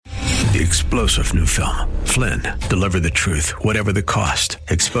The explosive new film, Flynn, deliver the truth, whatever the cost,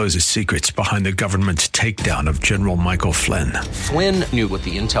 exposes secrets behind the government's takedown of General Michael Flynn. Flynn knew what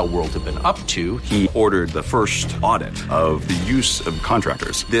the intel world had been up to. He ordered the first audit of the use of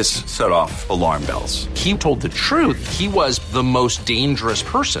contractors. This set off alarm bells. He told the truth. He was the most dangerous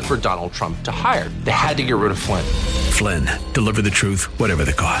person for Donald Trump to hire. They had to get rid of Flynn. Flynn, deliver the truth, whatever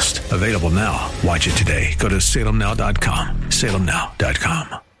the cost. Available now. Watch it today. Go to salemnow.com.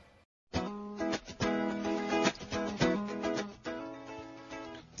 salemnow.com.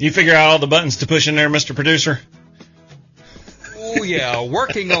 You figure out all the buttons to push in there, Mr. Producer? Oh, yeah,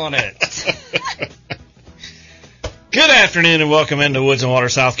 working on it. Good afternoon and welcome into Woods and Water,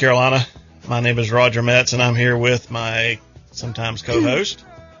 South Carolina. My name is Roger Metz, and I'm here with my sometimes co-host,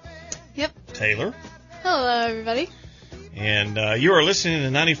 Yep. Taylor. Hello, everybody. And you are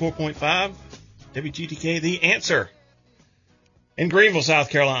listening to 94.5 WGTK, The Answer, in Greenville,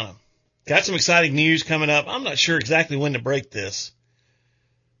 South Carolina. Got some exciting news coming up. I'm not sure exactly when to break this.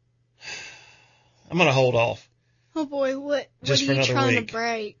 I'm going to hold off. Oh, boy, what are Just for you another trying week. to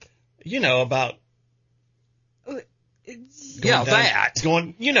break? You know about... Yeah, that.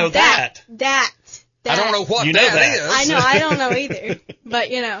 That. I don't know what You know that that. is. I know, I don't know either. But,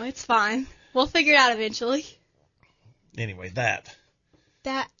 it's fine. We'll figure it out eventually. Anyway, that.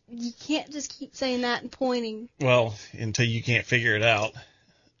 That, you can't just keep saying that and pointing. Well, until you can't figure it out.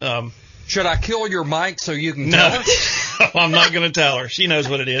 Should I kill your mic so you can No, tell her? I'm not going to tell her. She knows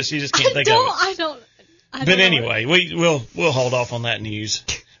what it is. She just can't think of it. I don't But know anyway, we'll hold off on that news.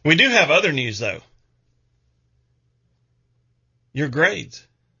 We do have other news, though. Your grades.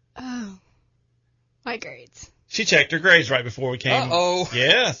 Oh. My grades. She checked her grades right before we came. Uh-oh.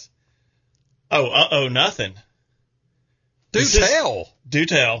 Yes. Oh, nothing. Do tell. Do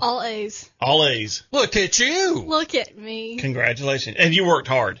tell. All A's. All A's. Look at you. Look at me. Congratulations. And you worked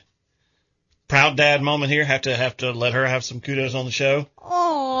hard. Proud dad moment here. Have to let her have some kudos on the show.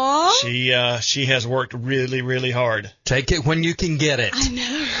 Aww. She has worked really, really hard. Take it when you can get it. I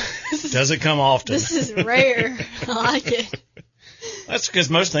know. Doesn't come often. This is rare. I like it. That's because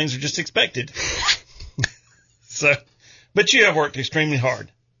most things are just expected. But you have worked extremely hard.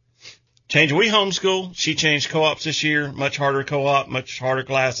 We homeschool. She changed co-ops this year. Much harder co-op, much harder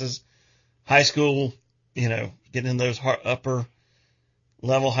classes. High school, getting in those upper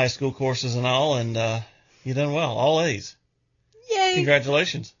level high school courses and all, and you done well. All A's. Yay.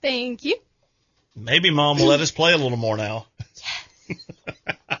 Congratulations. Thank you. Maybe Mom will let us play a little more now.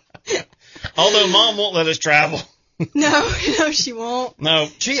 Although Mom won't let us travel. No, she won't. No.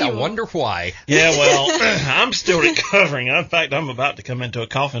 Gee, I wonder why. Yeah, well, I'm still recovering. In fact, I'm about to come into a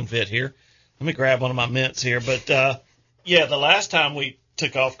coughing fit here. Let me grab one of my mints here. But, the last time we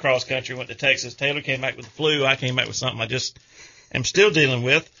took off cross country, went to Texas, Taylor came back with the flu. I came back with something I just am still dealing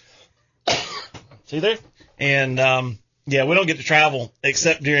with. See there? And, we don't get to travel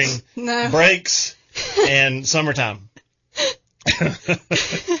except during breaks and summertime.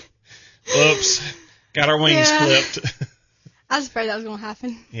 Oops. Got our wings clipped. I was afraid that was going to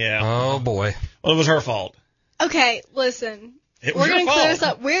happen. Yeah. Oh, boy. Well, it was her fault. Okay, listen. It was your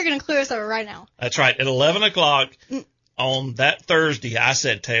fault. We're going to clear this up right now. That's right. At 11 o'clock on that Thursday, I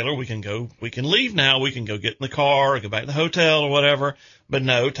said, Taylor, we can leave now. We can go get in the car or go back to the hotel or whatever. But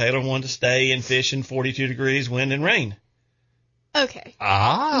no, Taylor wanted to stay and fish in 42 degrees, wind and rain. Okay.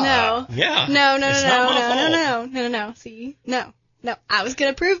 Ah. No. Yeah. No. See? No. I was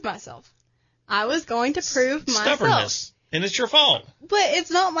going to prove myself. I was going to prove myself. Stubbornness. And it's your fault. But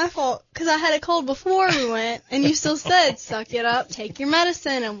it's not my fault, because I had a cold before we went, and you still said, suck it up, take your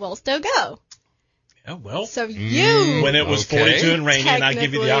medicine, and we'll still go. Yeah, well. So you... When it was 42 and rainy, and I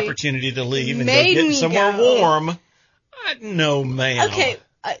give you the opportunity to leave and go get somewhere warm. No, ma'am. Okay.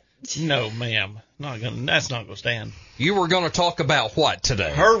 No, ma'am. That's not going to stand. You were going to talk about what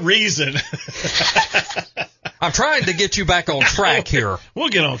today? Her reason. I'm trying to get you back on track here. We'll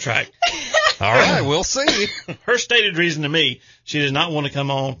get on track. All right, we'll see. Her stated reason to me, she does not want to come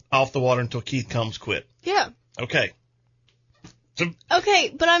off the water until Keith Combs quit. Yeah. Okay. So,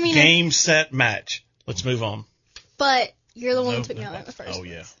 okay, but I mean... Game, set, match. Let's move on. But you're the one who took me out in the first place. Oh,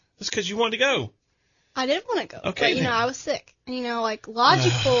 yeah. That's because you wanted to go. I didn't want to go. Okay, but, I was sick. And,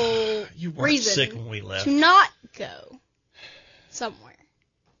 logical you weren't reason sick when we left. to not go somewhere.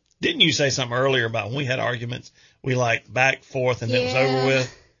 Didn't you say something earlier about when we had arguments, we back, forth, and it was over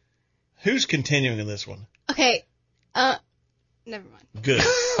with? Who's continuing in this one? Okay. Never mind. Good.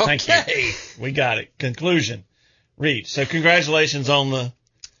 Thank you. We got it. Conclusion. Read. So congratulations on the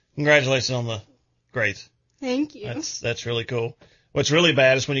grades. Thank you. That's really cool. What's really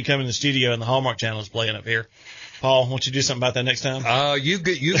bad is when you come in the studio and the Hallmark Channel is playing up here. Paul, won't you do something about that next time? You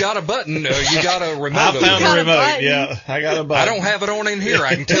got a button. You got a remote. I found got the a remote. button. Yeah, I got a button. I don't have it on in here.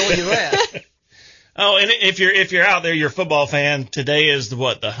 I can tell you that. Oh, and if you're out there, you're a football fan. Today is the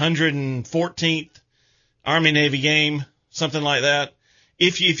 114th Army Navy game, something like that.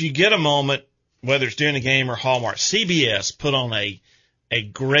 If you get a moment, whether it's during the game or Hallmark, CBS put on a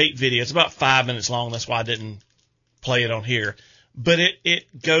great video. It's about 5 minutes long. That's why I didn't play it on here. But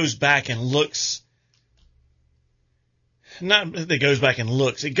it goes back and looks. Not that it goes back and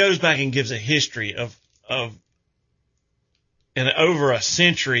looks. It goes back and gives a history of and over a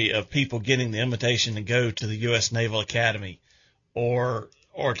century of people getting the invitation to go to the U.S. Naval Academy or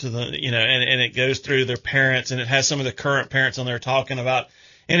to the, and it goes through their parents, and it has some of the current parents on there talking about,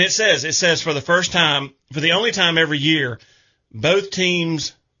 and it says for the first time, for the only time every year, both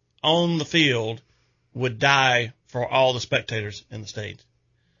teams on the field would die for all the spectators in the stadium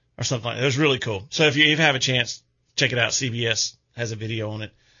or something like that. It was really cool. So if you have a chance, check it out. CBS has a video on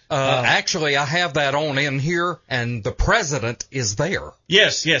it. Actually, I have that on in here, and the president is there.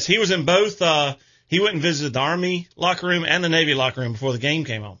 Yes. He was in both. He went and visited the Army locker room and the Navy locker room before the game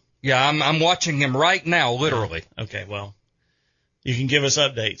came on. Yeah, I'm watching him right now, literally. Okay, well, you can give us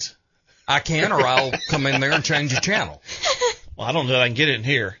updates. I can, or I'll come in there and change the channel. Well, I don't know that I can get it in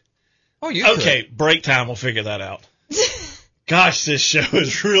here. Oh, you could. Okay, break time. We'll figure that out. Gosh, this show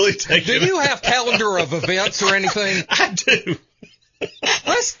is really taking. Do you have calendar of events or anything? I do.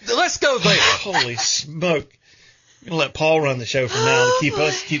 Let's go there. Holy smoke! I'm gonna let Paul run the show from now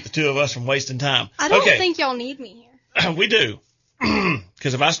to keep the two of us from wasting time. I don't think y'all need me here. We do,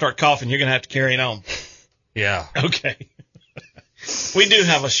 because if I start coughing, you're gonna have to carry it on. Yeah. Okay. We do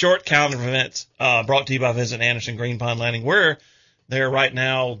have a short calendar of events brought to you by Visit Anderson Green Pond Landing, where there right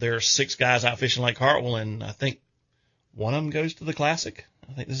now there's 6 guys out fishing Lake Hartwell, and I think one of them goes to the Classic.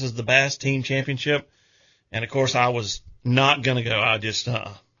 I think this is the Bass Team Championship, and of course I was not gonna go. I just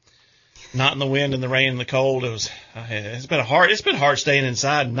not in the wind and the rain and the cold. It's been hard staying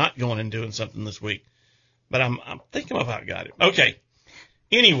inside and not going and doing something this week, but I'm thinking about got it. Okay.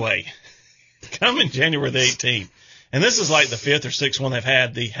 Anyway, coming January the 18th, and this is like the 5th or 6th one they've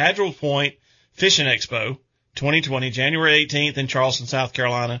had, the Hadrill Point Fishing Expo 2020, January 18th in Charleston, South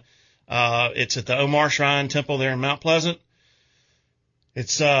Carolina. It's at the Omar Shrine Temple there in Mount Pleasant.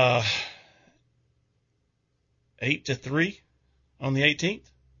 It's 8 to 3 on the 18th.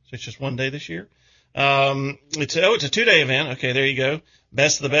 So it's just one day this year. It's a 2-day event. Okay, there you go.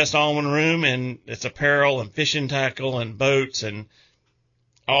 Best of the best all in one room, and it's apparel and fishing tackle and boats and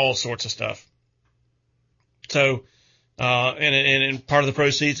all sorts of stuff. So, and part of the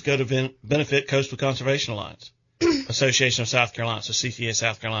proceeds go to benefit Coastal Conservation Alliance Association of South Carolina. So CCA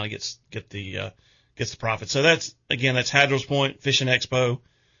South Carolina gets the profit. So that's Hadrill's Point Fishing Expo,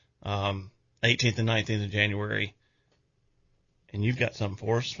 18th and 19th of January. And you've got something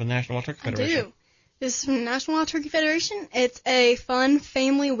for us from the National Wild Turkey Federation. I do. This is from the National Wild Turkey Federation. It's a fun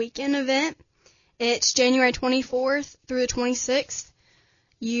family weekend event. It's January 24th through the 26th.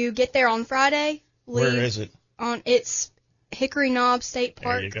 You get there on Friday. Where is it? It's Hickory Knob State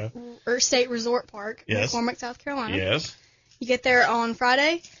Park. There you go. Or State Resort Park in Yes. McCormick, South Carolina. Yes. You get there on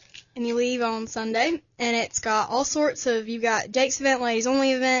Friday, and you leave on Sunday. And it's got all sorts of, you've got Jake's event, ladies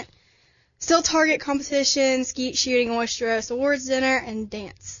only event, still target competition, skeet shooting, oyster awards dinner, and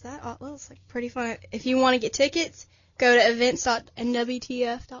dance. That looks like pretty fun. If you want to get tickets, go to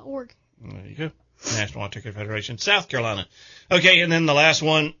events.nwtf.org. There you go. National Wild Turkey Federation, South Carolina. Okay, and then the last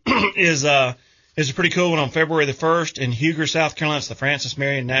one is a pretty cool one on February the 1st in Huger, South Carolina. It's the Francis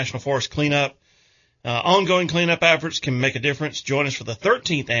Marion National Forest Cleanup. Ongoing cleanup efforts can make a difference. Join us for the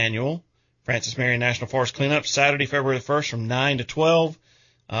 13th annual Francis Marion National Forest Cleanup, Saturday, February the 1st from 9 to 12.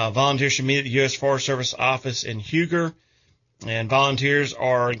 Volunteers should meet at the U.S. Forest Service office in Huger, and volunteers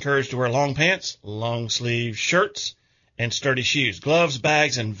are encouraged to wear long pants, long sleeve shirts, and sturdy shoes. Gloves,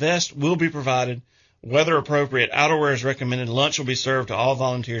 bags, and vests will be provided. Weather appropriate outerwear is recommended. Lunch will be served to all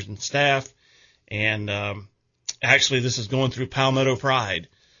volunteers and staff. And actually, this is going through Palmetto Pride.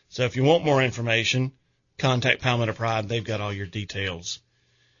 So if you want more information, contact Palmetto Pride. They've got all your details.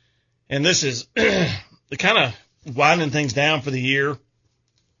 And this is the kind of winding things down for the year.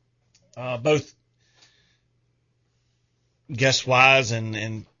 Both guest-wise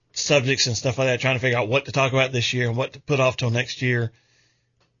and subjects and stuff like that, trying to figure out what to talk about this year and what to put off till next year.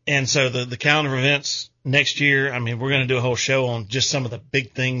 And so the calendar of events next year, I mean, we're going to do a whole show on just some of the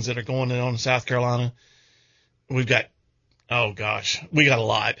big things that are going on in South Carolina. We've got, we got a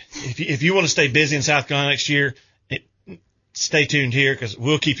lot. If you want to stay busy in South Carolina next year, stay tuned here because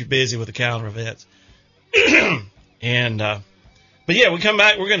we'll keep you busy with the calendar of events. And, but yeah, we come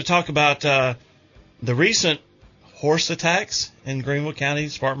back. We're going to talk about the recent horse attacks in Greenwood County,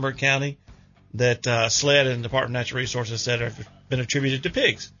 Spartanburg County, that SLED and the Department of Natural Resources said have been attributed to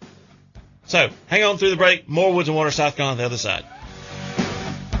pigs. So, hang on through the break. More Woods and Water, South Carolina on the other side.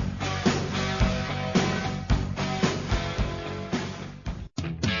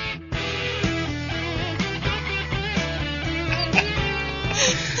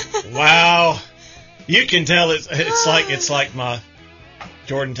 Wow. You can tell it's like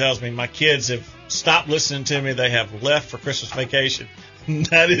Jordan tells me, my kids have stopped listening to me. They have left for Christmas vacation.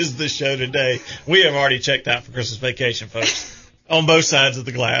 That is the show today. We have already checked out for Christmas vacation, folks. On both sides of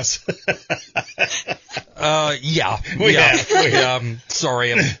the glass. Yeah. We have.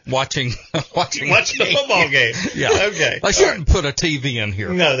 Sorry, I'm watching the football game. Yeah. Okay. I shouldn't put a TV in here.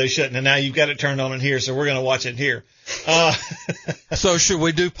 No, they shouldn't. And now you've got it turned on in here, so we're going to watch it here. So should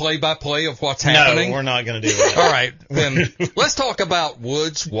we do play-by-play of what's happening? No, we're not going to do that. All right. Then let's talk about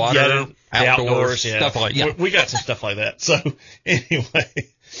woods, water, outdoors, stuff like that. Yeah. We got some stuff like that. So anyway,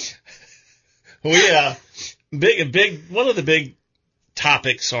 one of the big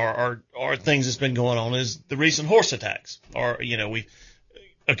topics or things that's been going on is the recent horse attacks. And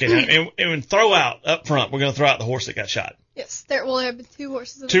throw out up front, we're going to throw out the horse that got shot. Yes, there have been two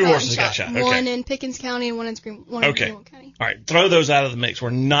horses. Two horses got shot. Okay. One in Pickens County and one in Greenwood County. All right, throw those out of the mix. We're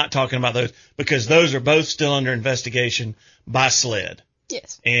not talking about those because those are both still under investigation by SLED.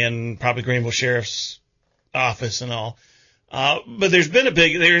 Yes. And probably Greenville Sheriff's Office and all. But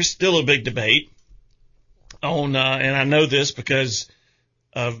there's still a big debate on, and I know this because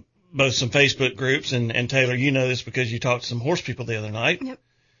of both some Facebook groups, and Taylor, you know this because you talked to some horse people the other night. Yep.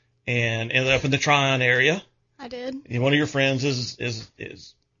 And ended up in the Tryon area. I did. And one of your friends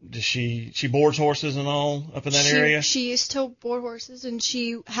does she boards horses and all up in that area? She used to board horses, and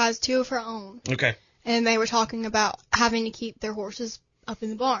she has two of her own. Okay. And they were talking about having to keep their horses up in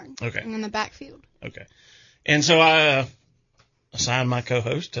the barn. Okay. And in the backfield. Okay. And so I assigned my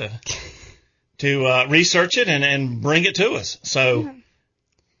co-host to research it and bring it to us. So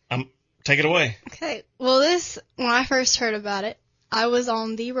take it away. Okay. Well, when I first heard about it, I was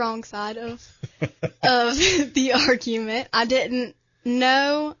on the wrong side of the argument. I didn't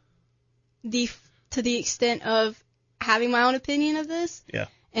know to the extent of having my own opinion of this. Yeah.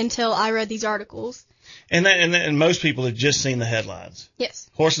 Until I read these articles. And most people have just seen the headlines. Yes.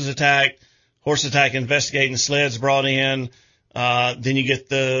 Horse attack investigating, SLED's brought in. Then you get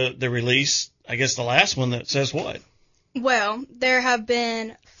the release, I guess the last one that says what? Well, there have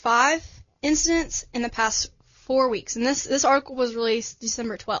been 5 incidents in the past 4 weeks, and this article was released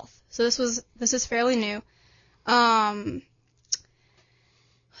December 12th. So this is fairly new. Let's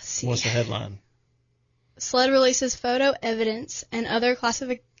see. What's the headline? SLED releases photo evidence and other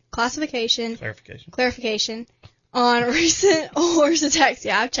clarification on recent horse attacks.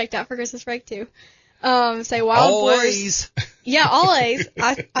 Yeah, I've checked out for Christmas break too. Say wild boars. Yeah, always.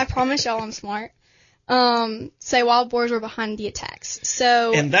 I promise y'all I'm smart. Say wild boars were behind the attacks.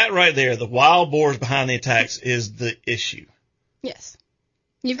 So. And that right there, the wild boars behind the attacks is the issue. Yes.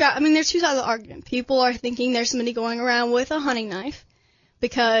 There's two sides of the argument. People are thinking there's somebody going around with a hunting knife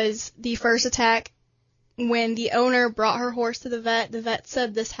because the first attack, when the owner brought her horse to the vet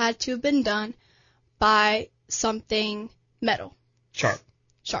said this had to have been done by something metal. Sharp.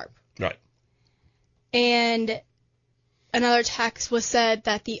 Right. And another attack was said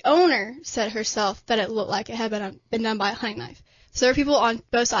that the owner said herself that it looked like it had been done by a hunting knife. So there are people on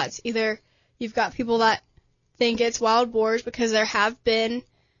both sides. Either you've got people that think it's wild boars because there have been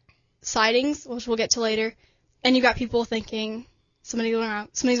sightings, which we'll get to later, and you've got people thinking somebody's going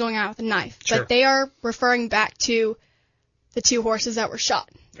out with a knife. Sure. But they are referring back to the 2 horses that were shot.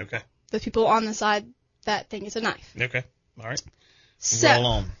 Okay. The people on the side that think it's a knife. Okay. All right. So, roll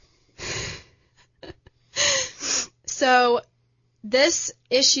on. So this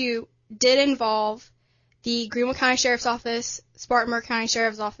issue did involve the Greenwood County Sheriff's Office, Spartanburg County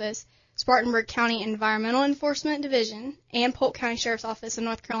Sheriff's Office, Spartanburg County Environmental Enforcement Division, and Polk County Sheriff's Office in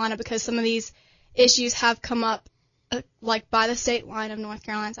North Carolina because some of these issues have come up by the state line of North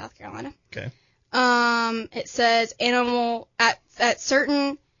Carolina and South Carolina. Okay. It says at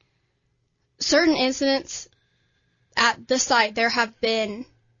certain incidents at the site there have been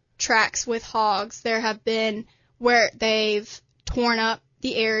tracks with hogs. There have been where they've torn up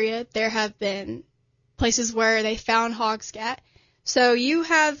the area. There have been places where they found hog scat. So you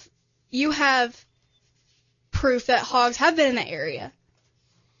have proof that hogs have been in the area.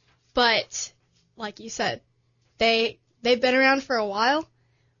 But like you said, they've been around for a while.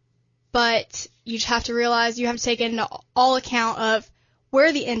 But you just have to realize you have to take into all account of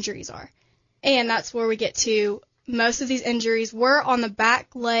where the injuries are. And that's where we get to most of these injuries were on the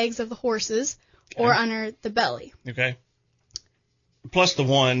back legs of the horses or under the belly. Okay. Plus the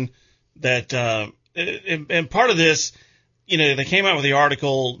one that, and part of this, they came out with the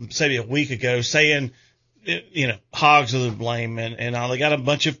article maybe a week ago saying, hogs are to blame and all. They got a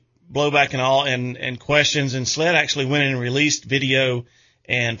bunch of blowback and all and questions, and SLED actually went in and released video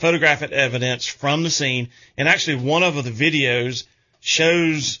and photographic evidence from the scene. And actually one of the videos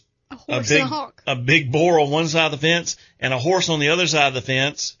shows A horse and a hog. a big boar on one side of the fence and a horse on the other side of the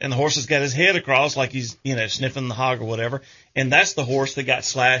fence, and the horse has got his head across like he's, sniffing the hog or whatever. And that's the horse that got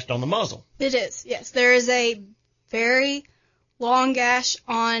slashed on the muzzle. It is, yes. There is a very long gash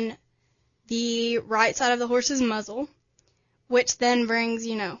on the right side of the horse's muzzle, which then brings,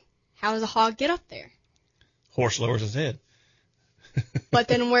 how does a hog get up there? Horse lowers his head. But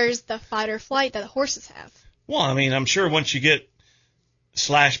then where's the fight or flight that the horses have? Well, I mean, I'm sure once you get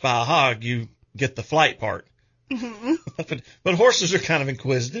slashed by a hog, you get the flight part. Mm-hmm. But horses are kind of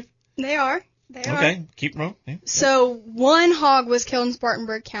inquisitive. They are. Okay, keep rolling. Yeah. So one hog was killed in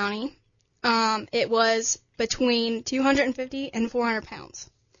Spartanburg County. It was between 250 and 400 pounds.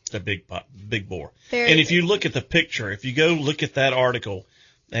 It's a big boar. Very and if big. you look at the picture, if you go look at that article,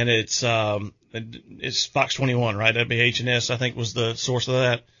 and it's Fox 21, right? WHNS, I think, was the source of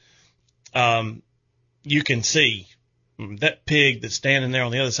that. You can see that pig that's standing there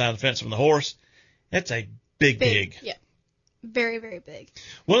on the other side of the fence from the horse. That's a big pig. Yeah. Very, very big.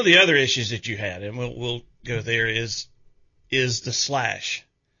 One of the other issues that you had, and we'll go there, is the slash.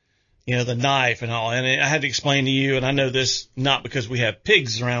 The knife and all. And I had to explain to you, and I know this not because we have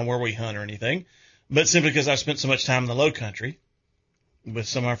pigs around where we hunt or anything, but simply because I've spent so much time in the low country with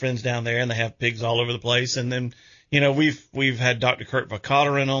some of our friends down there, and they have pigs all over the place. And then, we've had Dr. Kurt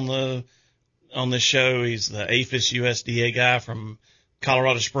Vakatarin on this show. He's the APHIS USDA guy from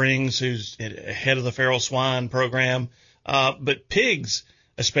Colorado Springs, who's head of the feral swine program. But pigs,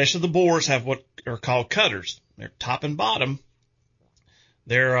 especially the boars, have what are called cutters. They're top and bottom.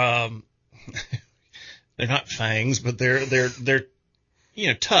 They're they're not fangs, but they're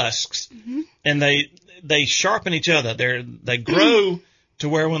tusks, mm-hmm. And they sharpen each other. They grow to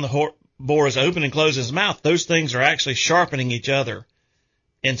where when the boar is open and closes his mouth, those things are actually sharpening each other.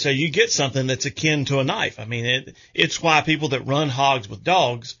 And so you get something that's akin to a knife. I mean, it's why people that run hogs with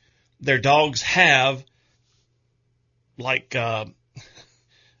dogs, their dogs have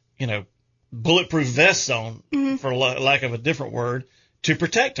bulletproof vests on, mm-hmm. for lack of a different word, to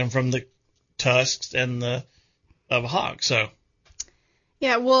protect them from the tusks of a hog. So,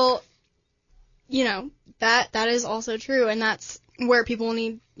 yeah, well, that is also true, and that's where people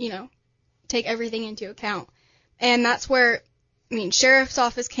need, take everything into account. And that's where, Sheriff's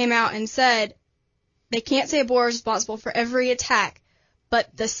Office came out and said they can't say a boar is responsible for every attack,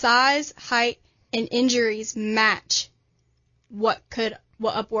 but the size, height, and injuries match what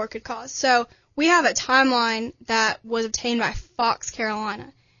a boar could cause. So we have a timeline that was obtained by Fox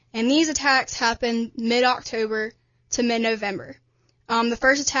Carolina, and these attacks happened mid-October to mid-November. The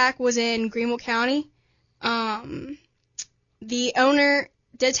first attack was in Greenville County. The owner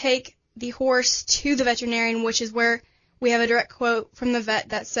did take the horse to the veterinarian, which is where we have a direct quote from the vet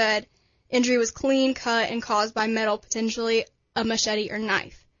that said injury was clean cut and caused by metal, potentially a machete or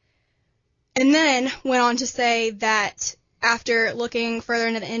knife. And then went on to say that after looking further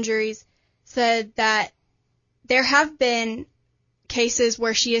into the injuries, said that there have been cases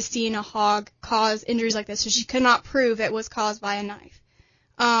where she has seen a hog cause injuries like this, so she could not prove it was caused by a knife.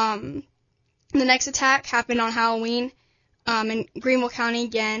 The next attack happened on Halloween in Greenville County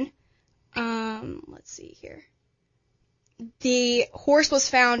again. Let's see here. The horse was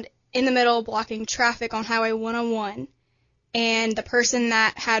found in the middle blocking traffic on Highway 101, and the person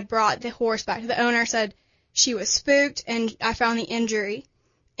that had brought the horse back to the owner said she was spooked, and I found the injury,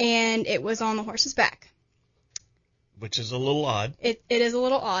 and it was on the horse's back. Which is a little odd. It is a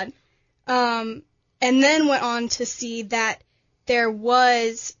little odd. And then went on to see that there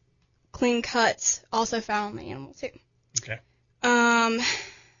was clean cuts also found on the animal, too. Okay.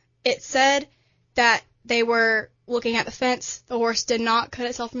 It said that they were looking at the fence. The horse did not cut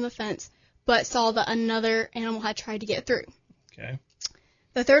itself from the fence, but saw that another animal had tried to get through. Okay.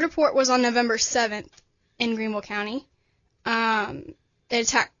 The third report was on November 7th in Greenville County.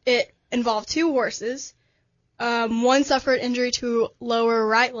 It involved two horses. One suffered injury to lower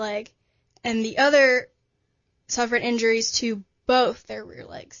right leg, and the other suffered injuries to both their rear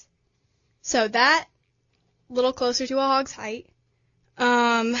legs. So that, a little closer to a hog's height.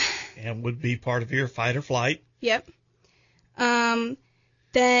 And would be part of your fight or flight. Yep. Then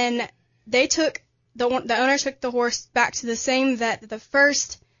they took, the owner took the horse back to the same vet that the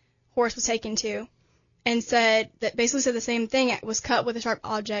first horse was taken to, and basically said the same thing. It was cut with a sharp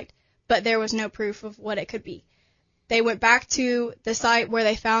object, but there was no proof of what it could be. They went back to the site where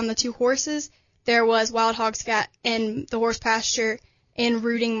they found the 2 horses. There was wild hog scat in the horse pasture and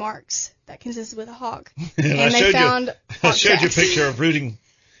rooting marks that consisted with a hog. And they found I showed you a tracks. picture of rooting.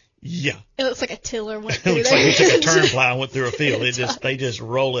 Yeah. It looks like a tiller went It through looks there. like they took a turn plow and went through a field. They just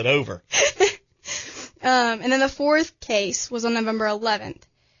roll it over. And then the 4th case was on November 11th,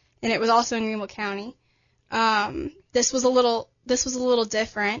 and it was also in Greenville County. This was a little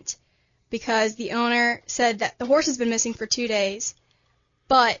different because the owner said that the horse has been missing for 2 days,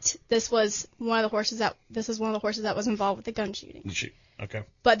 but this was one of the horses that was involved with the gun shooting. Okay.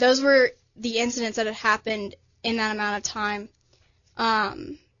 But those were the incidents that had happened in that amount of time.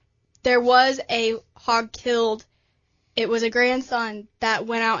 There was a hog killed. It was a grandson that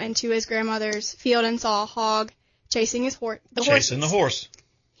went out into his grandmother's field and saw a hog chasing his horse. Chasing the horse.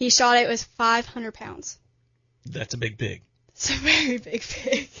 He shot it. It was 500 pounds. That's a big pig. It's a very big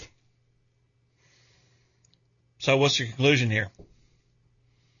pig. So what's your conclusion here?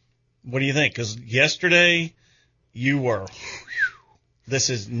 What do you think? Because yesterday you were,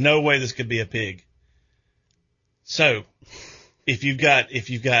 this is no way this could be a pig. So if you've got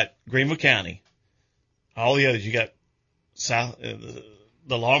Greenville County, all the others, you got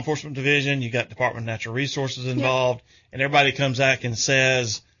the law enforcement division, you got Department of Natural Resources involved, and everybody comes back and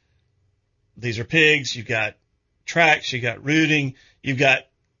says, these are pigs, you got tracks, you got rooting, you got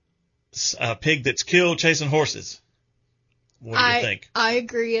a pig that's killed chasing horses. What do you think? I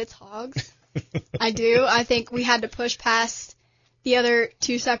agree it's hogs. I do. I think we had to push past the other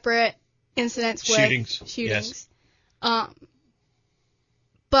 2 separate incidents with shootings. Yes.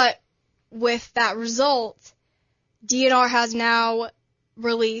 But with that result, DNR has now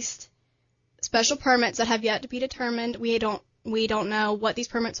released special permits that have yet to be determined. We don't know what these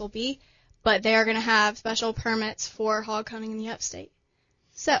permits will be, but they are going to have special permits for hog hunting in the upstate.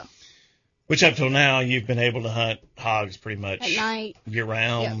 So. Which up till now, you've been able to hunt hogs pretty much at night,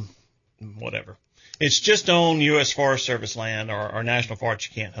 year-round, whatever. It's just on U.S. Forest Service land or national forest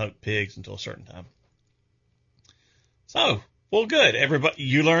you can't hunt pigs until a certain time. So, well, good. Everybody,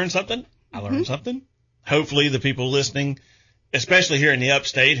 you learned something. I learned something. Hopefully the people listening, especially here in the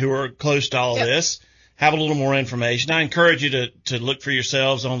upstate who are close to all of this, have a little more information. I encourage you to look for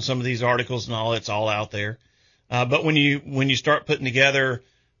yourselves on some of these articles and all. It's all out there. But when you start putting together,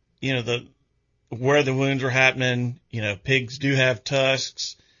 where the wounds are happening, pigs do have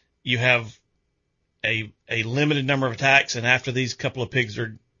tusks. You have a limited number of attacks, and after these couple of pigs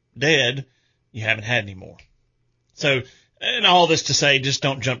are dead, you haven't had any more. So, and all this to say, just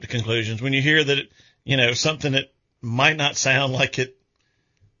don't jump to conclusions. When you hear that, something that might not sound like it,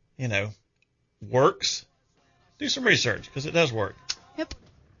 works, do some research, because it does work. Yep.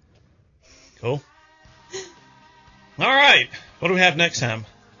 Cool. All right. What do we have next time?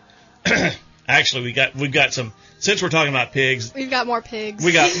 Actually, we've got some, since we're talking about pigs. We've got more pigs.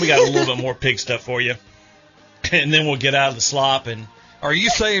 We got a little bit more pig stuff for you. And then we'll get out of the slop and. Are you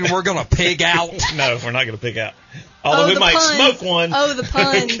saying we're going to pig out? No, we're not going to pig out. Although we might smoke one. Oh, the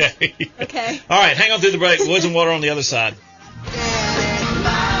puns. Okay. Okay. All right, hang on through the break. Woods and Water on the other side.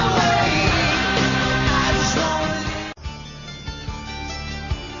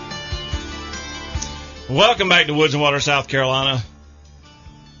 Welcome back to Woods and Water, South Carolina.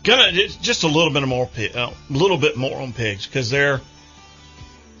 Just a little bit more on pigs because they're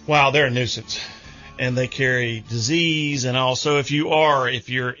a nuisance. And they carry disease, and also if you're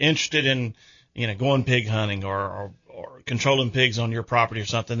interested in, going pig hunting or controlling pigs on your property or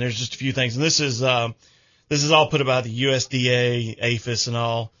something, there's just a few things. And this is all put about the USDA, APHIS, and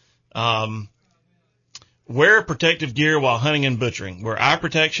all. Wear protective gear while hunting and butchering. Wear eye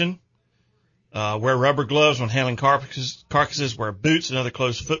protection. Wear rubber gloves when handling carcasses. Wear boots and other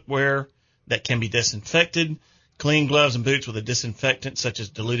closed footwear that can be disinfected. Clean gloves and boots with a disinfectant such as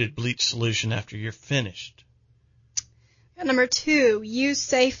diluted bleach solution after you're finished. Number 2, use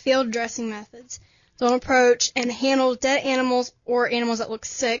safe field dressing methods. Don't approach and handle dead animals or animals that look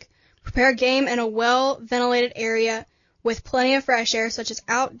sick. Prepare game in a well-ventilated area with plenty of fresh air, such as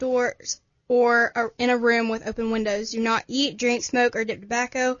outdoors or in a room with open windows. Do not eat, drink, smoke, or dip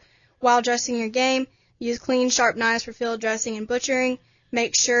tobacco while dressing your game. Use clean, sharp knives for field dressing and butchering.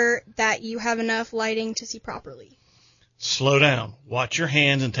 Make sure that you have enough lighting to see properly. Slow down. Watch your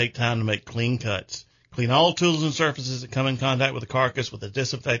hands and take time to make clean cuts. Clean all tools and surfaces that come in contact with the carcass with a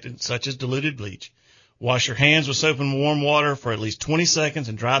disinfectant such as diluted bleach. Wash your hands with soap and warm water for at least 20 seconds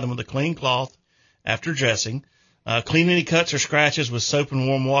and dry them with a clean cloth after dressing. Clean any cuts or scratches with soap and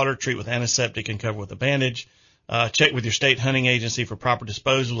warm water. Treat with antiseptic and cover with a bandage. Check with your state hunting agency for proper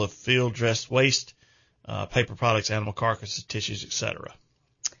disposal of field dressed waste, paper products, animal carcasses, tissues, etc.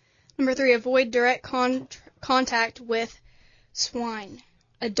 Number 3, avoid direct contact with swine.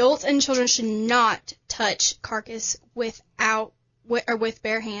 Adults and children should not touch carcass with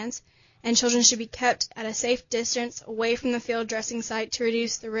bare hands, and children should be kept at a safe distance away from the field dressing site to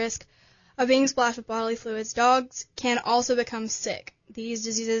reduce the risk of being splashed with bodily fluids. Dogs can also become sick. These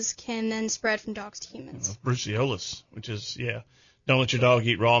diseases can then spread from dogs to humans. Brucellosis, which is, don't let your dog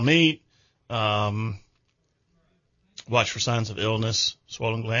eat raw meat. Watch for signs of illness,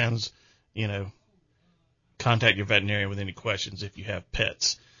 swollen glands, contact your veterinarian with any questions if you have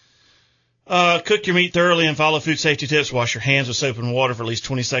pets. Cook your meat thoroughly and follow food safety tips. Wash your hands with soap and water for at least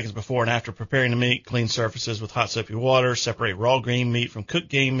 20 seconds before and after preparing the meat. Clean surfaces with hot soapy water. Separate raw green meat from cooked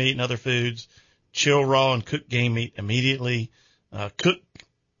game meat and other foods. Chill raw and cooked game meat immediately. Cook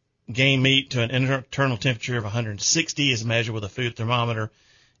game meat to an internal temperature of 160 is measured with a food thermometer.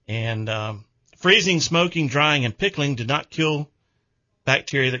 And freezing, smoking, drying, and pickling do not kill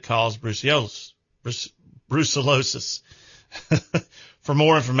bacteria that cause brucellosis. For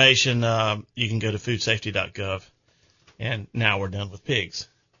more information, you can go to foodsafety.gov. And now we're done with pigs.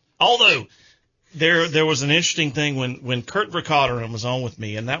 Although there was an interesting thing when Kurt Verkoteren was on with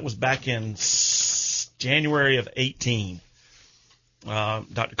me, and that was back in January of 18.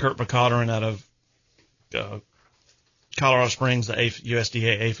 Dr. Kurt Verkoteren out of Colorado Springs, the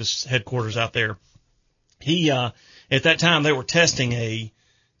USDA APHIS headquarters out there. He at that time they were testing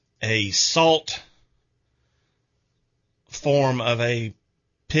a salt form of a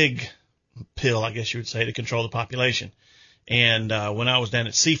pig pill, I guess you would say, to control the population. And when I was down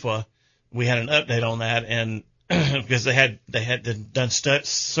at CIFA, we had an update on that, and because they had done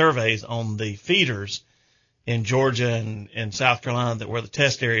surveys on the feeders in Georgia and South Carolina where the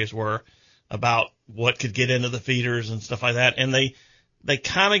test areas were about what could get into the feeders and stuff like that. And they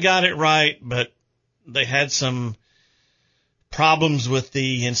kind of got it right, but they had some problems with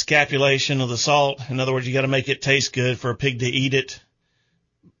the encapsulation of the salt. In other words, you got to make it taste good for a pig to eat it.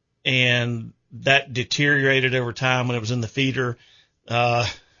 And that deteriorated over time when it was in the feeder.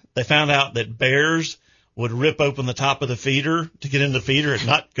 They found out that bears would rip open the top of the feeder to get in the feeder and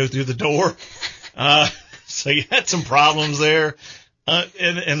not go through the door. So you had some problems there.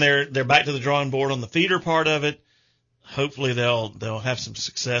 And they're back to the drawing board on the feeder part of it. Hopefully they'll have some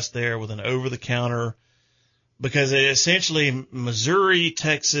success there with an over-the-counter, because essentially Missouri,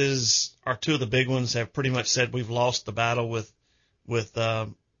 Texas are two of the big ones, have pretty much said we've lost the battle with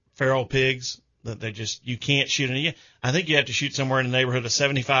feral pigs, that you can't shoot any. I think you have to shoot somewhere in the neighborhood of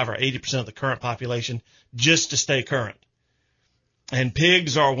 75 or 80% of the current population just to stay current. And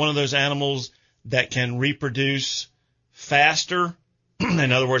pigs are one of those animals that can reproduce faster,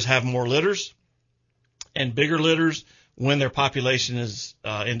 in other words, have more litters and bigger litters when their population is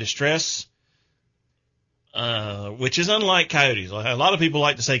in distress, which is unlike coyotes. A lot of people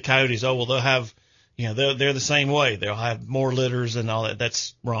like to say coyotes, they'll have, they're the same way. They'll have more litters and all that.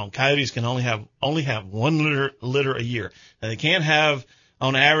 That's wrong. Coyotes can only have one litter a year. Now, they can have,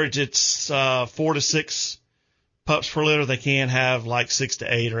 on average, it's 4 to 6 pups per litter. They can have like 6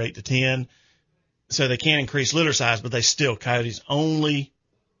 to 8 or 8 to 10. So they can increase litter size, but coyotes only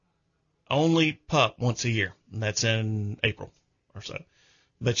pup once a year, and that's in April or so.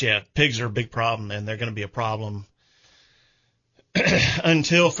 But yeah, pigs are a big problem, and they're going to be a problem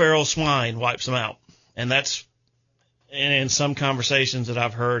until feral swine wipes them out. And that's in some conversations that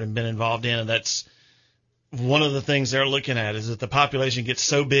I've heard and been involved in, and that's one of the things they're looking at, is that the population gets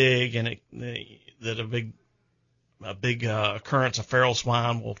so big and that a big occurrence of feral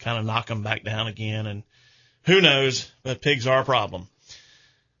swine will kind of knock them back down again. And who knows, but pigs are a problem.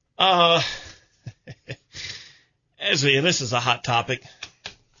 This is a hot topic.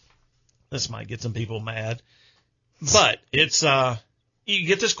 This might get some people mad, but it's, you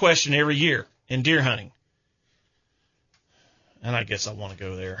get this question every year in deer hunting. And I guess I want to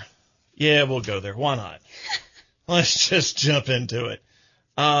go there. Yeah, we'll go there. Why not? Let's just jump into it.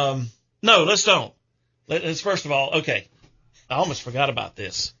 No, let's don't. Let's first of all, okay, I almost forgot about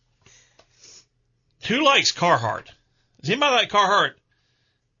this. Who likes Carhartt? Does anybody like Carhartt?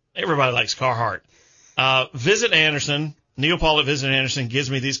 Everybody likes Carhartt. Visit Anderson. Neil Paul at Visit Anderson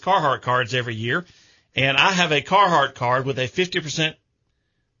gives me these Carhartt cards every year, and I have a Carhartt card with a 50%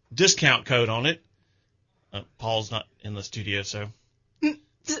 discount code on it. Paul's not in the studio, so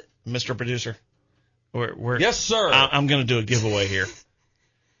Mr. Producer, we're yes, sir. I'm going to do a giveaway here.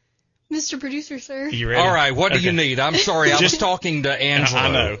 Mr. Producer, sir. You ready? All right, what do you need? I'm sorry, I was talking to Angelo.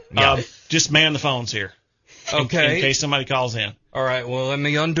 I know. Yeah. Just man the phones here. Okay. In case somebody calls in. All right, well, let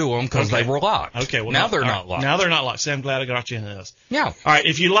me undo them because they were locked. Okay. Well, now they're not locked. Now they're not locked. See, I'm glad I got you into this. Yeah. All right.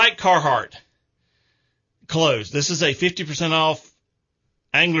 If you like Carhartt clothes, this is a 50% off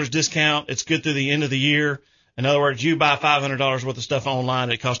angler's discount. It's good through the end of the year. In other words, you buy $500 worth of stuff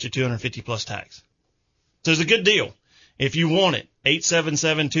online, it costs you $250 plus tax. So it's a good deal. If you want it,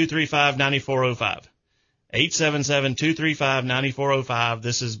 877-235-9405. 877-235-9405.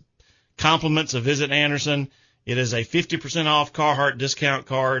 This is compliments of Visit Anderson. It is a 50% off Carhartt discount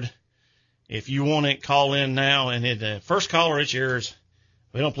card. If you want it, call in now. And first caller, it's yours.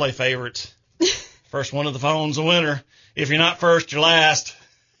 We don't play favorites. First one to the phone's a winner. If you're not first, you're last,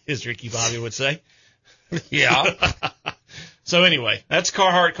 as Ricky Bobby would say. Yeah. So anyway, that's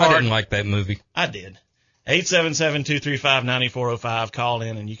Carhartt card. I didn't like that movie. I did. 877-235-9405. Call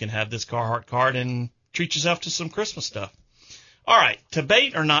in and you can have this Carhartt card and treat yourself to some Christmas stuff. All right. To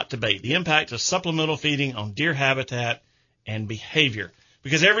bait or not to bait, the impact of supplemental feeding on deer habitat and behavior.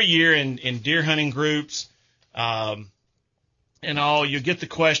 Because every year in deer hunting groups and all, you get the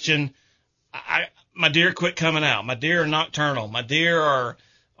question, my deer quit coming out. My deer are nocturnal. My deer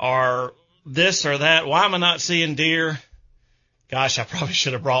are this or that. Why am I not seeing deer? Gosh, I probably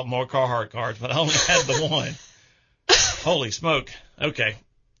should have brought more Carhartt cards, but I only had the one. Holy smoke. Okay.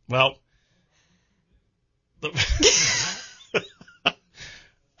 Well,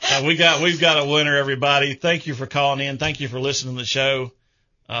 we've got a winner, everybody. Thank you for calling in. Thank you for listening to the show.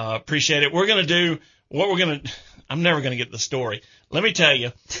 Appreciate it. I'm never going to get the story. Let me tell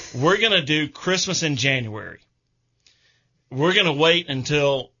you, we're going to do Christmas in January. We're going to wait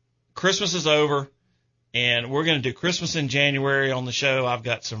until Christmas is over, and we're going to do Christmas in January on the show. I've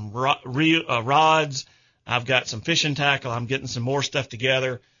got some rods. I've got some fishing tackle. I'm getting some more stuff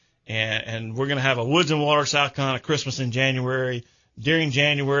together, and we're going to have a Woods and Water, South Carolina Christmas in January, during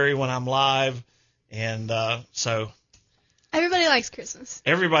January when I'm live. And so everybody likes Christmas.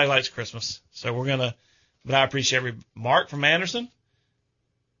 Everybody likes Christmas. So but I appreciate Mark from Anderson.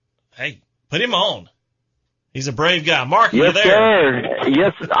 Hey, put him on. He's a brave guy. Mark, yes, you there? Sir.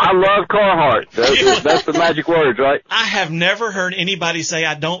 Yes, I love Carhartt. That's the magic words, right? I have never heard anybody say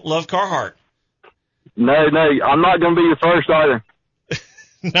I don't love Carhartt. No, I'm not going to be the first either.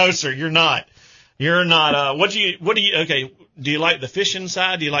 No, sir, you're not. You're not. Okay, do you like the fishing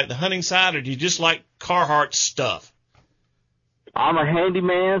side? Do you like the hunting side? Or do you just like Carhartt stuff? I'm a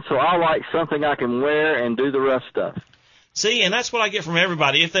handyman, so I like something I can wear and do the rough stuff. See, and that's what I get from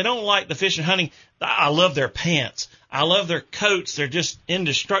everybody. If they don't like the fishing hunting, I love their pants. I love their coats. They're just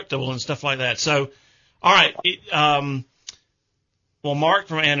indestructible and stuff like that. So, all right. Well, Mark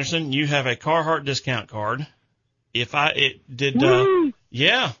from Anderson, you have a Carhartt discount card.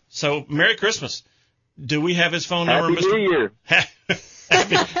 Yeah. So, Merry Christmas. Do we have his phone number, Happy New Year. I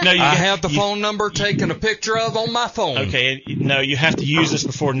have the phone number taken a picture of on my phone. Okay. No, you have to use this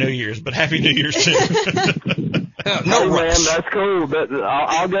before New Year's, but Happy New Year's too. No, man, that's cool.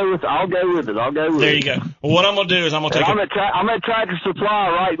 I'll go with it. There you go. Well, what I'm gonna do is I'm at Tractor Supply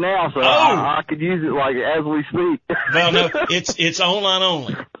right now, so I could use it like as we speak. Well, no, it's online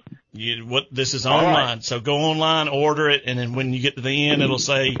only. This is online, right. So go online, order it, and then when you get to the end, it'll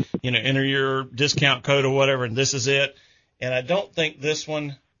say, enter your discount code or whatever, and this is it. And I don't think this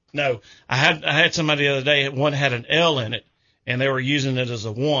one. No, I had somebody the other day. One had an L in it, and they were using it as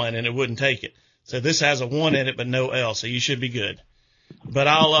a 1, and it wouldn't take it. So this has a 1 in it, but no L, so you should be good. But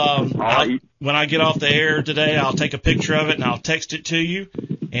when I get off the air today, I'll take a picture of it and I'll text it to you.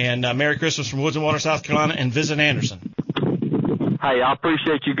 And Merry Christmas from Woods and Water, South Carolina, and Visit Anderson. Hey, I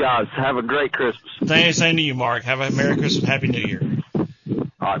appreciate you guys. Have a great Christmas. Same to you, Mark. Have a Merry Christmas, Happy New Year. All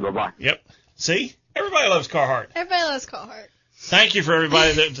right, bye-bye. Yep. See? Everybody loves Carhartt. Everybody loves Carhartt. Thank you for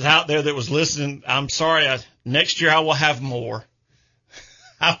everybody that's out there that was listening. I'm sorry. Next year I will have more.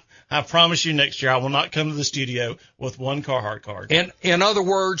 I promise you next year I will not come to the studio with one Carhartt card. And in other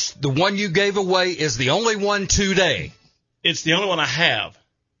words, the one you gave away is the only one today. It's the only one I have.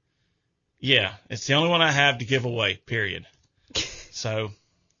 Yeah, it's the only one I have to give away, period. So,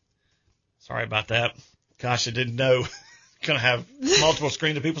 sorry about that. Gosh, I didn't know. Going to have multiple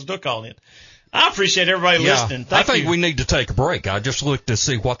screens of people still calling in. I appreciate everybody listening. I think we need to take a break. I just looked to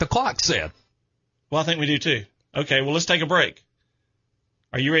see what the clock said. Well, I think we do too. Okay, well, let's take a break.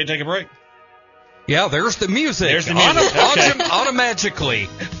 Are you ready to take a break? Yeah, there's the music. There's the music. Okay. Automatically.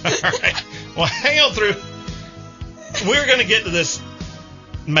 All right. Well, hang on through. We're going to get to this,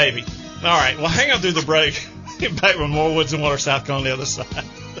 maybe. All right. Well, hang on through the break. Get back with more Woods and Water, South Carolina on the other side.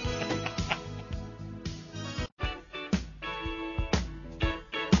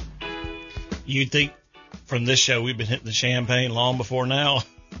 You'd think from this show we've been hitting the champagne long before now.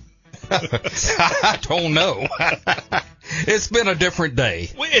 I don't know. It's been a different day.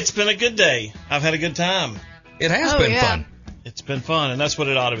 It's been a good day. I've had a good time. It has been fun. It's been fun, and that's what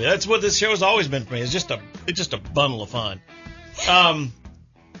it ought to be. That's what this show has always been for me. It's just a bundle of fun.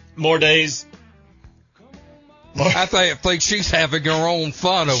 More days. I think she's having her own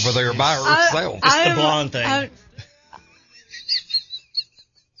fun over there by herself. It's the blonde thing.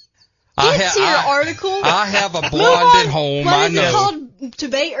 Get to your article. I have a blonde at home. I know. Is it called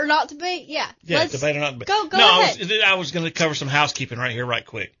debate or not debate? Yeah. Yeah, debate or not debate. Go ahead. I was going to cover some housekeeping right here, right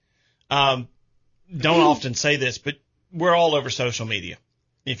quick. Don't often say this, but we're all over social media.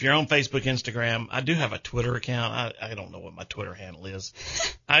 If you're on Facebook, Instagram, I do have a Twitter account. I don't know what my Twitter handle is.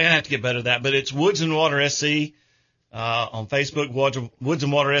 I have to get better at that, but it's Woods and Water SC on Facebook, Woods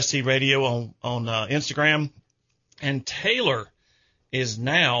and Water SC Radio on Instagram, and Taylor is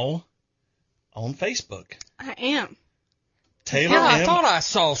now on Facebook. I am. Taylor M. I thought I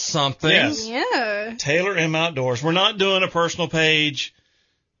saw something. Yes. Yeah. Taylor M Outdoors. We're not doing a personal page.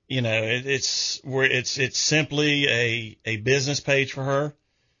 You know, it's simply a business page for her.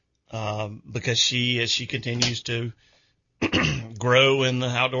 Because as she continues to grow in the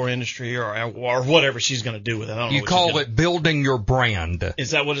outdoor industry or whatever she's going to do with it. I don't know. You call it building your brand.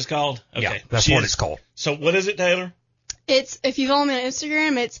 Is that what it's called? Okay. Yeah, that's what it's called. So what is it, Taylor? If you follow me on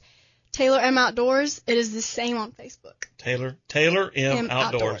Instagram, it's Taylor M Outdoors. It is the same on Facebook. Taylor M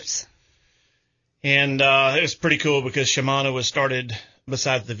Outdoors. And it's pretty cool because Shimano has started,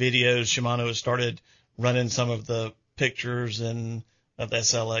 besides the videos, Shimano has started running some of the pictures and of the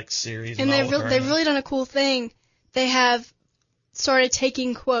SLX series. And they've really done a cool thing. They have started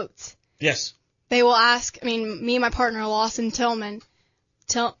taking quotes. Yes. They will ask, me and my partner, Lawson Tillman,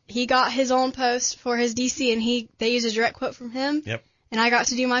 he got his own post for his DC, and they used a direct quote from him. Yep. And I got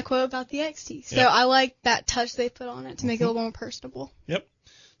to do my quote about the XT. So I like that touch they put on it to make it a little more personable. Yep.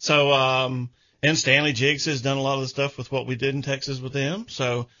 So, and Stanley Jigs has done a lot of the stuff with what we did in Texas with them.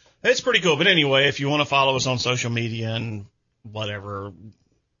 So it's pretty cool. But anyway, if you want to follow us on social media and whatever,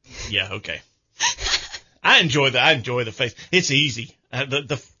 yeah, okay. I enjoy the face. It's easy.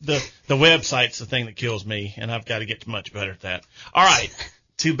 The website's the thing that kills me, and I've got to get much better at that. All right.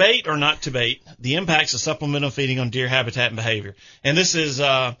 To bait or not to bait, the impacts of supplemental feeding on deer habitat and behavior. And this is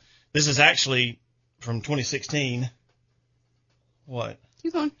actually from 2016. What?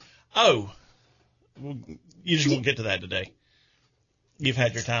 Keep going. Oh, well, you just won't get to that today. You've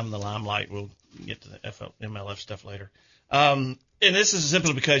had your time in the limelight. We'll get to the MLF stuff later. And this is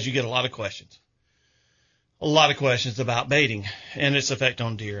simply because you get a lot of questions about baiting and its effect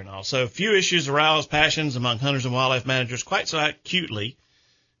on deer and all. So few issues arouse passions among hunters and wildlife managers quite so acutely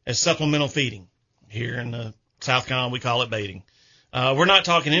as supplemental feeding. Here in the South Carolina, we call it baiting. We're not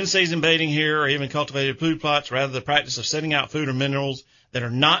talking in-season baiting here or even cultivated food plots, rather the practice of setting out food or minerals that are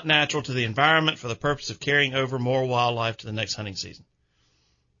not natural to the environment for the purpose of carrying over more wildlife to the next hunting season.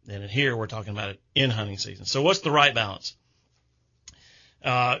 And here we're talking about it in hunting season. So what's the right balance?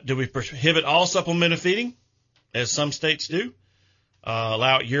 Do we prohibit all supplemental feeding, as some states do?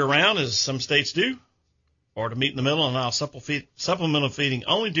 Allow it year-round, as some states do? Or to meet in the middle and allow supplemental feeding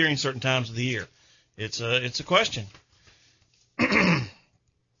only during certain times of the year? It's a question.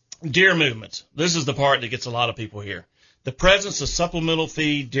 Deer movements. This is the part that gets a lot of people here. The presence of supplemental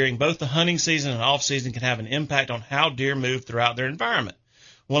feed during both the hunting season and off-season can have an impact on how deer move throughout their environment.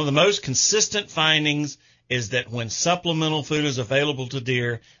 One of the most consistent findings is that when supplemental food is available to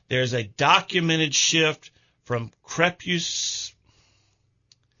deer, there's a documented shift from crepuscular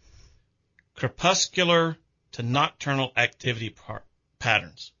to nocturnal activity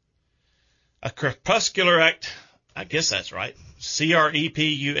patterns. A crepuscular I guess that's right.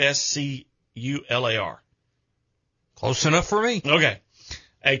 CREPUSCULAR. Close enough for me. Okay.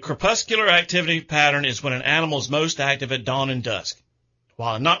 A crepuscular activity pattern is when an animal is most active at dawn and dusk,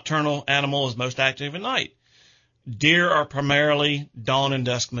 while a nocturnal animal is most active at night. Deer are primarily dawn and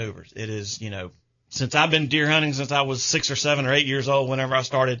dusk movers. It is, since I've been deer hunting since I was 6 or 7 or 8 years old, whenever I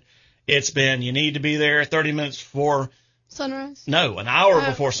started, it's been, you need to be there 30 minutes before sunrise. No, an hour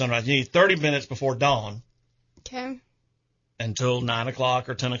before sunrise. You need 30 minutes before dawn. Okay. Until 9 o'clock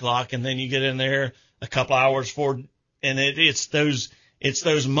or 10 o'clock, and then you get in there a couple hours before, and it's those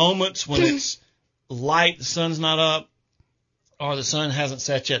moments when it's light, the sun's not up, or the sun hasn't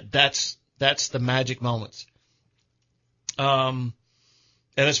set yet. That's the magic moments. And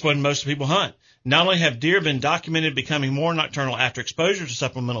it's when most people hunt. Not only have deer been documented becoming more nocturnal after exposure to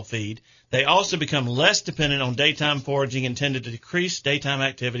supplemental feed, they also become less dependent on daytime foraging and tend to decrease daytime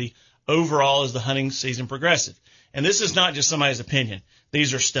activity overall as the hunting season progresses. And this is not just somebody's opinion.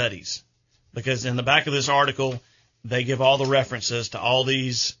 These are studies. Because in the back of this article, they give all the references to all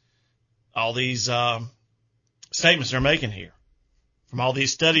these statements they're making here. From all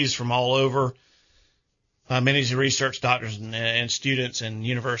these studies from all over, many research doctors and students and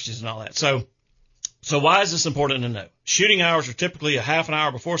universities and all that. So So why is this important to know? Shooting hours are typically a half an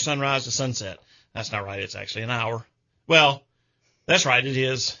hour before sunrise to sunset. That's not right. It's actually an hour. Well, that's right. It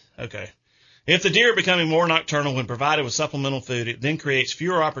is. Okay. If the deer are becoming more nocturnal when provided with supplemental food, it then creates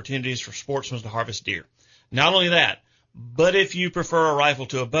fewer opportunities for sportsmen to harvest deer. Not only that, but if you prefer a rifle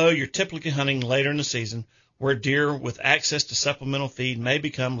to a bow, you're typically hunting later in the season where deer with access to supplemental feed may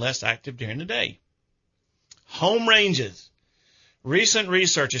become less active during the day. Home ranges. Recent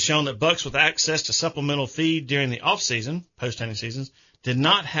research has shown that bucks with access to supplemental feed during the off-season, post-hunting seasons, did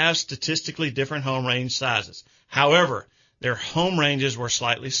not have statistically different home range sizes. However, their home ranges were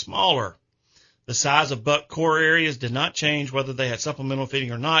slightly smaller. The size of buck core areas did not change whether they had supplemental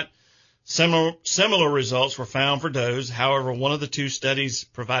feeding or not. Similar results were found for does. However, one of the two studies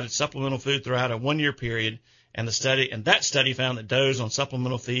provided supplemental food throughout a 1-year period, and that study found that does on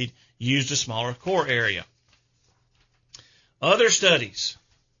supplemental feed used a smaller core area. Other studies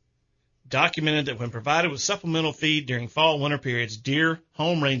documented that when provided with supplemental feed during fall-winter periods, deer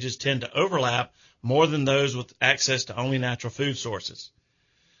home ranges tend to overlap more than those with access to only natural food sources.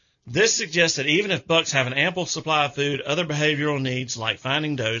 This suggests that even if bucks have an ample supply of food, other behavioral needs like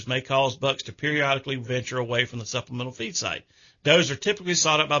finding does may cause bucks to periodically venture away from the supplemental feed site. Does are typically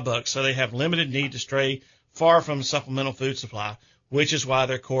sought out by bucks, so they have limited need to stray far from the supplemental food supply, which is why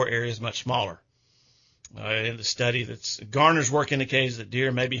their core area is much smaller. In the study, Garner's work indicates that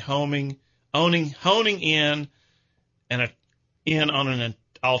deer may be honing in on an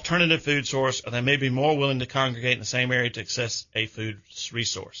alternative food source, or they may be more willing to congregate in the same area to access a food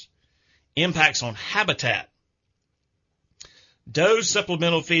resource. Impacts on habitat. Does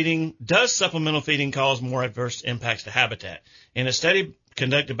supplemental feeding cause more adverse impacts to habitat? In a study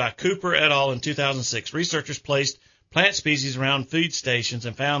conducted by Cooper et al. In 2006, researchers placed plant species around feed stations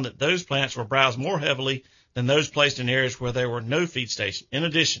and found that those plants were browsed more heavily than those placed in areas where there were no feed station. In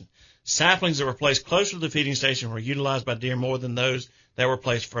addition, saplings that were placed closer to the feeding station were utilized by deer more than those that were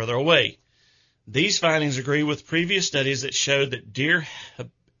placed further away. These findings agree with previous studies that showed that deer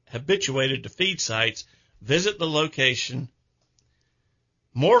habituated to feed sites visit the location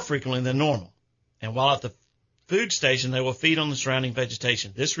more frequently than normal. And while at the food station, they will feed on the surrounding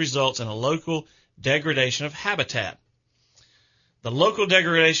vegetation. This results in a local degradation of habitat. The local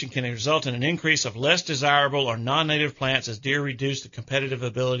degradation can result in an increase of less desirable or non-native plants as deer reduce the competitive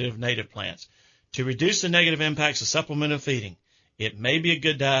ability of native plants. To reduce the negative impacts of supplemental feeding, it may be a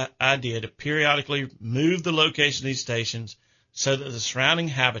good idea to periodically move the location of these stations so that the surrounding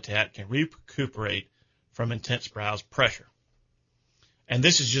habitat can recuperate from intense browse pressure. And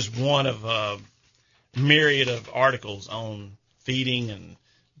this is just one of a myriad of articles on feeding and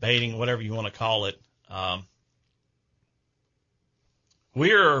baiting, whatever you want to call it.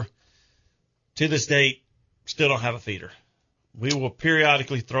 We're, to this date, still don't have a feeder. We will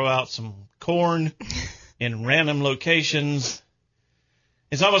periodically throw out some corn in random locations.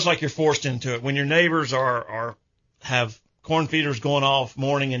 It's almost like you're forced into it. When your neighbors have corn feeders going off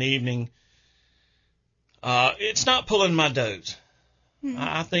morning and evening, it's not pulling my does.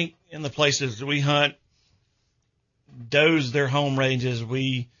 I think in the places we hunt, does their home ranges,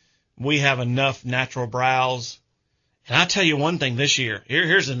 we have enough natural browse. And I'll tell you one thing this year.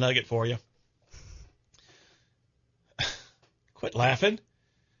 Here's a nugget for you. Quit laughing.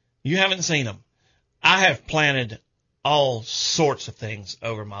 You haven't seen them. I have planted all sorts of things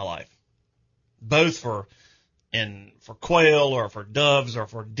over my life, both for quail or for doves or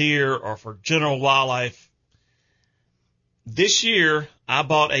for deer or for general wildlife. This year, I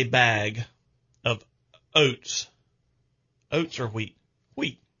bought a bag of oats. Oats or wheat?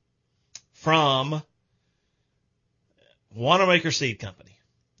 Wheat. From Wanamaker Seed Company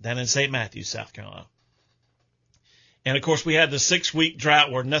down in St. Matthews, South Carolina. And, of course, we had the 6-week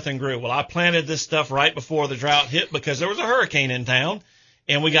drought where nothing grew. Well, I planted this stuff right before the drought hit because there was a hurricane in town,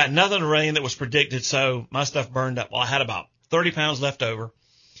 and we got nothing to rain that was predicted, so my stuff burned up. Well, I had about 30 pounds left over,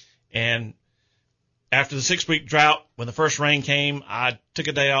 and after the 6-week drought, when the first rain came, I took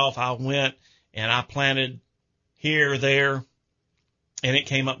a day off. I went, and I planted here, there, and it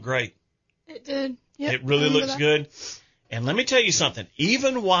came up great. It did. Yep, it really looks good. And let me tell you something.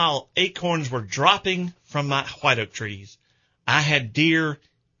 Even while acorns were dropping from my white oak trees, I had deer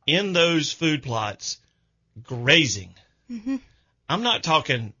in those food plots grazing. Mm-hmm. I'm not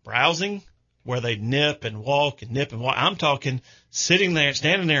talking browsing where they nip and walk and nip and walk. I'm talking sitting there,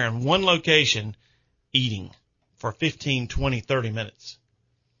 standing there in one location eating for 15, 20, 30 minutes.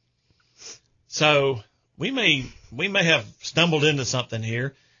 So we may have stumbled into something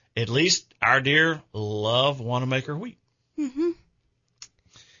here. At least our deer love Wanamaker wheat. Mm-hmm.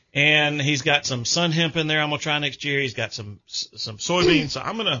 And he's got some sun hemp in there I'm going to try next year. He's got some soybeans. So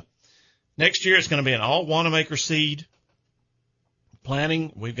Next year it's going to be an all Wanamaker seed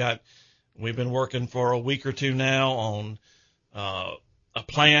planting. We've been working for a week or two now on a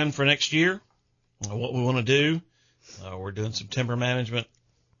plan for next year, what we want to do. We're doing some timber management,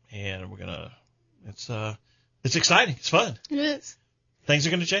 and it's exciting. It's fun. It is. Things are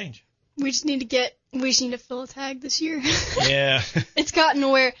going to change. We just need to fill a tag this year. Yeah. It's gotten to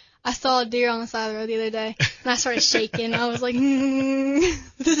where I saw a deer on the side of the road the other day, and I started shaking. I was like,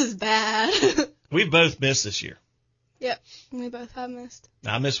 this is bad. We both missed this year. Yep, we both have missed.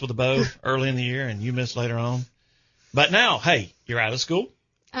 I missed with the bow early in the year, and you missed later on. But now, hey, you're out of school.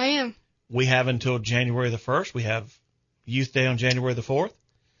 I am. We have until January the 1st. We have Youth Day on January the 4th.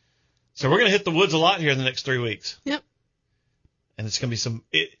 So we're going to hit the woods a lot here in the next 3 weeks. Yep. And it's going to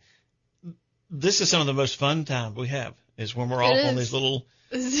be this is some of the most fun time we have, is when we're off on these little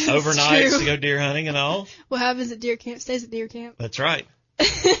overnights to go deer hunting and all. What happens at deer camp stays at deer camp. That's right.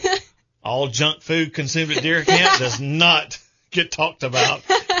 All junk food consumed at deer camp does not get talked about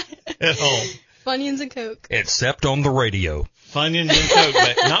at home. Funyuns and Coke. Except on the radio. Funyuns and Coke,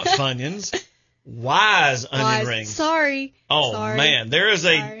 but not Funyuns. Wise onion rings. Sorry. Oh, Sorry. Man. There is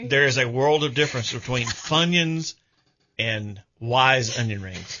a world of difference between Funyuns and Wise onion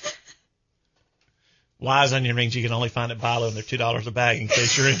rings. Wise onion rings you can only find at Bilo, and they're $2 a bag in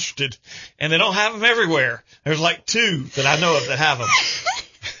case you're interested. And they don't have them everywhere. There's like 2 that I know of that have them.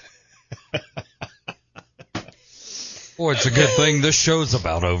 Boy, it's a good thing this show's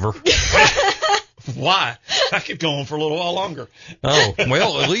about over. Why? I could go on for a little while longer. Oh,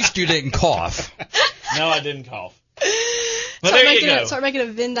 well, at least you didn't cough. No, I didn't cough. But there you go. Start making a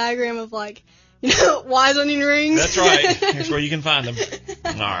Venn diagram of wise onion rings. That's right. Here's where you can find them.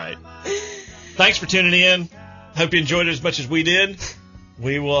 All right. Thanks for tuning in. Hope you enjoyed it as much as we did.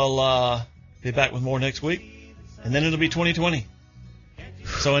 We will be back with more next week, and then it'll be 2020.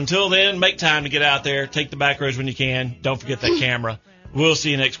 So until then, make time to get out there. Take the back roads when you can. Don't forget that camera. We'll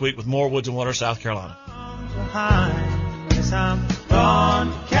see you next week with more Woods and Water, South Carolina.